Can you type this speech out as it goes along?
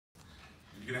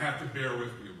you're going to have to bear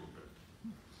with me a little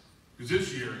bit. Because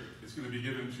this year, it's going to be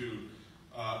given to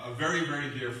a very, very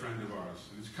dear friend of ours.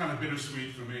 And it's kind of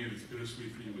bittersweet for me, and it's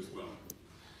bittersweet for you as well.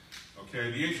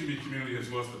 Okay, the HME community has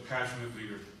lost a passionate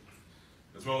leader,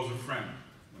 as well as a friend,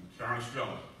 when Karyn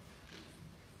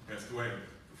passed away on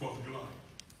the 4th of July.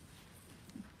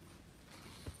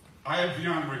 I have the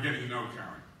honor of getting to know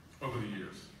Karyn over the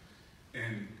years,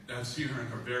 and I've seen her in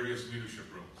her various leadership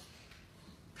roles.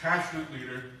 Passionate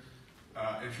leader,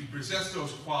 and she possessed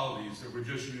those qualities that were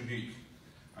just unique,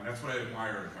 and that's what I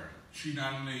admire in her. She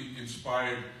not only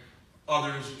inspired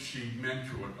others, she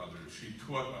mentored others, she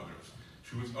taught others.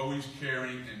 She was always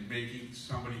caring and making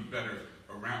somebody better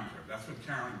around her. That's what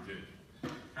Karyn did.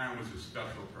 Karyn was a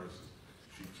special person.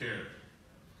 She cared.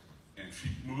 And she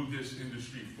moved this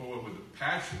industry forward with a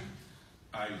passion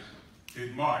I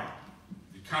admire.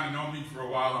 You kind of know me for a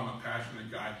while. I'm a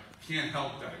passionate guy. Can't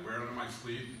help that. I wear it on my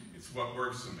sleeve. It's what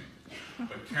works for me.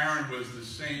 But Karyn was the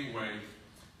same way,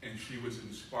 and she was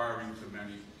inspiring to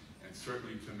many, and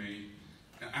certainly to me.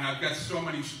 And I've got so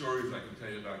many stories I can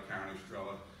tell you about Karyn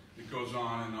Estrella. It goes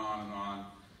on and on and on.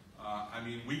 I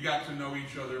mean, we got to know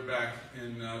each other back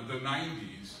in the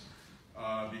 90s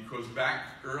because back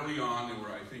early on there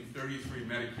were, I think, 33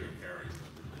 Medicare carriers.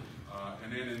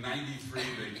 And then in 93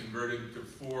 they converted to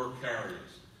 4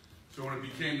 carriers. So when it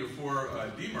became the 4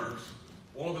 DMERCs,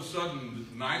 all of a sudden,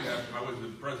 NIDEP, I was the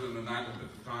president of NIDEP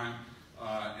at the time,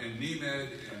 and NEMED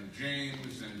and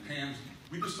James and PAMS,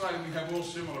 we decided we have all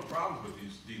similar problems with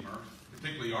these DMERCs,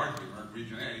 particularly our DMERC,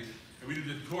 Region A, and we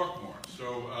needed to talk more.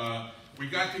 So we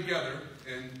got together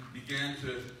and began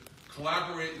to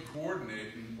collaborate and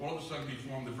coordinate, and all of a sudden we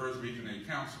formed the first Region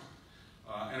A Council.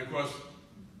 And of course,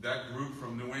 that group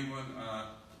from New England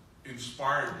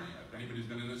inspired me. If anybody's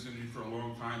been in this industry for a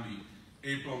long time, the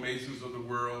April Masons of the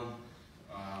world,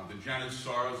 the Janet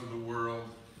Sars of the world,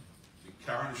 the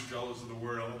Karyn Estrellas of the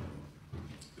world,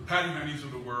 the Patty Henneys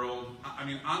of the world. I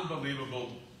mean,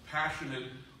 unbelievable, passionate,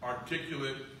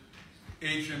 articulate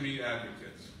HME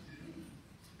advocates.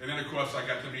 And then, of course, I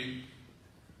got to meet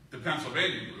the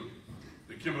Pennsylvania group,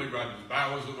 the Kimberly Rogers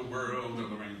Bowers of the world, the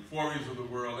Lorraine Fories of the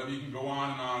world, and you can go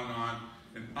on and on and on.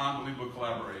 An unbelievable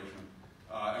collaboration.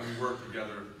 And we worked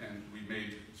together, and we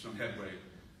made some headway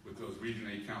with those Region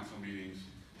A Council meetings.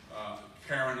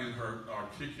 Karyn, in her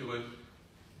articulate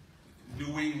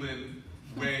New England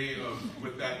way of,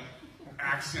 with that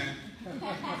accent,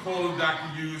 calling Dr.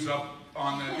 Hughes up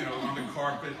on the, on the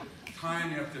carpet,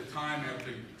 time after time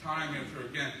after time after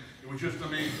again. It was just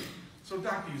amazing. So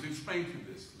Dr. Hughes, explain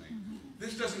this to me.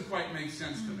 This doesn't quite make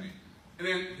sense to me. And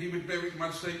then he would very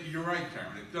much say, you're right,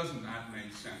 Karyn, it does not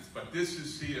make sense, but this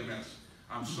is CMS.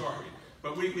 I'm sorry.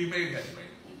 But we made headway.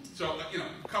 So,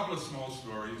 a couple of small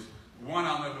stories. One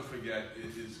I'll never forget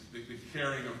is the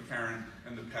caring of Karyn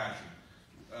and the passion.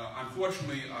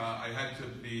 Unfortunately, I had to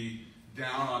be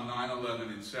down on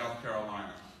 9/11 in South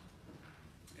Carolina.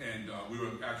 And we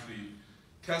were actually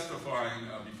testifying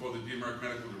before the DMERC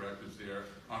medical directors there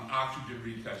on oxygen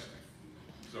retesting.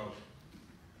 So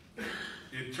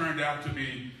it turned out to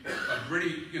be a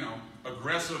pretty,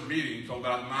 aggressive meeting till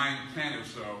about 9:10 or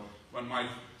so, when my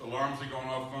alarms are going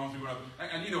off, phones are going off,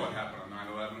 and you know what happened on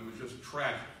 9/11. It was just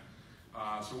tragic.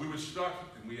 So we were stuck,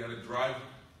 and we had to drive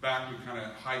back. We kind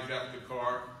of hijacked the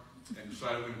car and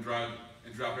decided we were going to drive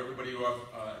and drop everybody off.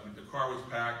 The car was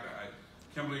packed.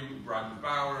 Kimberly Rogers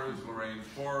Bowers, Lorraine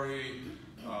Forey,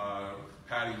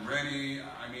 Patty Rennie.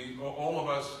 I mean, all of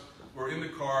us were in the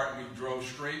car, and we drove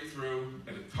straight through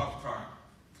at a tough time.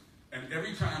 And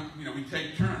every time, we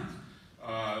take turns.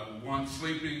 One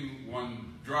sleeping,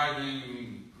 one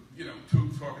driving, two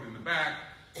talking in the back.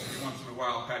 Every once in a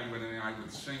while, Patty Rennie and I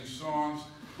would sing songs.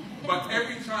 But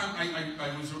every time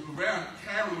I was around,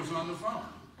 Karyn was on the phone.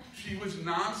 She was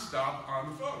nonstop on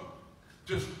the phone.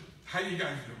 Just, how you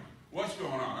guys doing? What's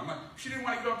going on? I'm like, she didn't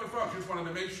want to get off the phone. She just wanted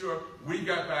to make sure we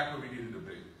got back where we needed to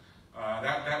be.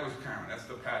 That was Karyn. That's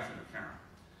the passion of Karyn.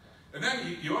 And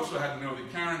then you also had to know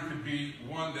that Karyn could be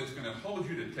one that's going to hold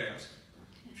you to task.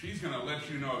 She's going to let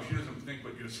you know if she doesn't think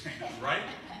what you're saying is right,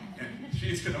 and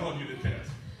she's going to hold you to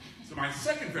task. So my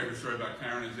second favorite story about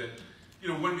Karyn is that,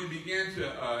 when we began to,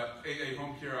 AA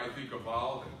Homecare, I think,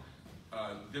 evolved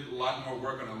and did a lot more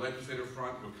work on the legislative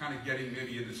front. We're kind of getting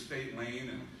maybe in the state lane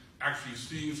and actually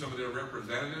seeing some of their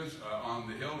representatives on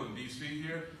the Hill in D.C.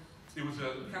 here. It was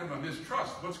a kind of a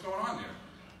mistrust. What's going on there?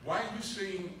 Why are you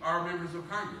seeing our members of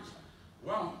Congress?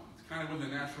 Well, it's kind of with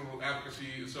the National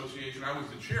Advocacy Association. I was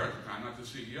the chair at the time, not the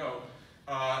CEO.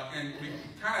 And we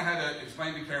kind of had to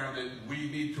explain to Karyn that we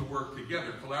need to work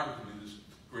together collaboratively. There's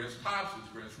grass tops, it's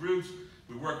grassroots.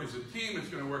 We work as a team. It's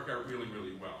going to work out really,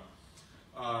 really well.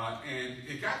 And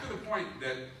it got to the point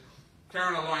that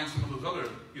Karyn aligned some of those other,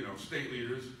 state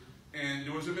leaders, and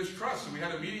there was a mistrust. So we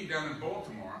had a meeting down in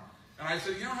Baltimore, and I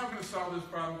said, how we're going to solve this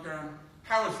problem, Karyn?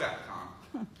 How is that,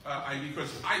 Tom?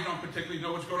 Because I don't particularly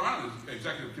know what's going on in the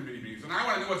executive committee meetings, and I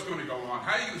want to know what's going to go on.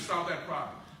 How are you going to solve that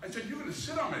problem? I said, you're going to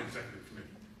sit on that executive committee.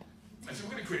 I said,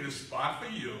 we're going to create a spot for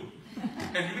you,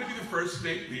 and you're going to be the first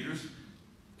state leaders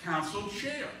council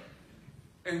chair.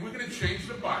 And we're going to change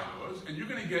the bylaws, and you're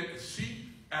going to get a seat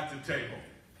at the table.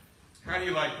 How do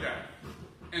you like that?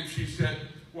 And she said,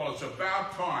 well, it's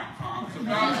about time, Tom. It's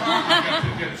about time I got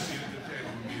to get a seat at the table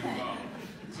and be involved.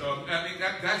 So,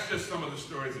 that's just some of the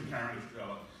stories of Karyn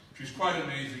Estrella. She's quite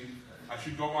amazing. I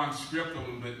should go on script a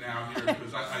little bit now here,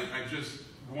 because I just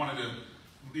wanted to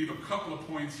leave a couple of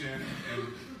points in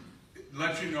and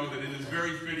let you know that it is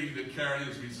very fitting that Karyn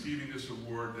is receiving this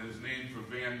award that is named for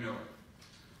Van Miller.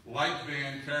 Like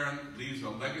Van, Karyn leaves a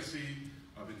legacy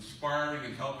of inspiring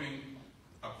and helping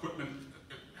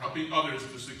others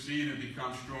to succeed and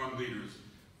become strong leaders,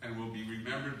 and will be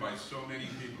remembered by so many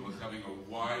people as having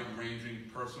a wide-ranging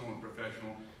personal and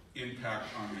professional impact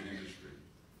on the industry.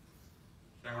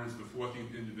 Karyn is the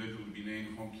 14th individual to be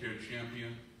named Homecare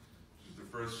champion. She's the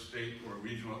first state or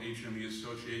regional HME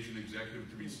association executive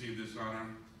to receive this honor.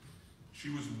 She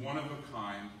was one of a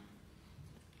kind,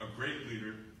 a great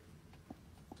leader,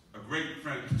 a great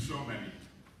friend to so many,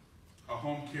 a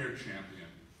Homecare champion.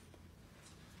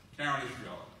 Karyn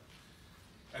Estrella.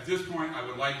 At this point, I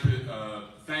would like to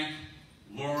thank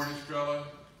Lauren Estrella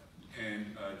and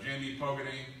Jamie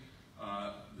Pogany,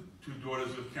 the two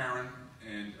daughters of Karyn,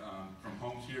 and from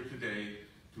Homes Here today,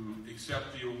 to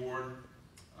accept the award.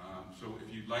 So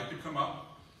if you'd like to come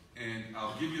up, and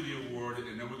I'll give you the award,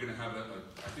 and then we're going to have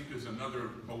I think there's another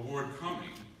award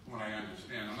coming, from what I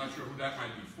understand. I'm not sure who that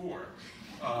might be for,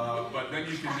 but then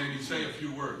you can maybe say a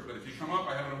few words. But if you come up,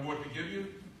 I have an award to give you.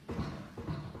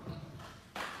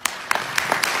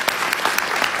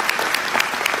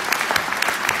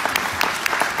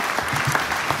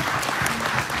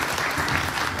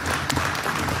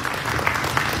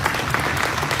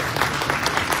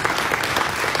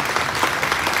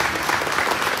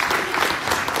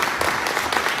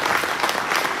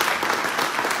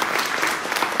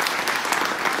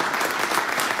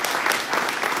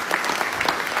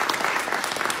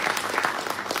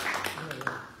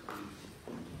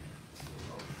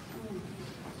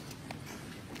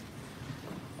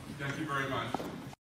 Thank you very much.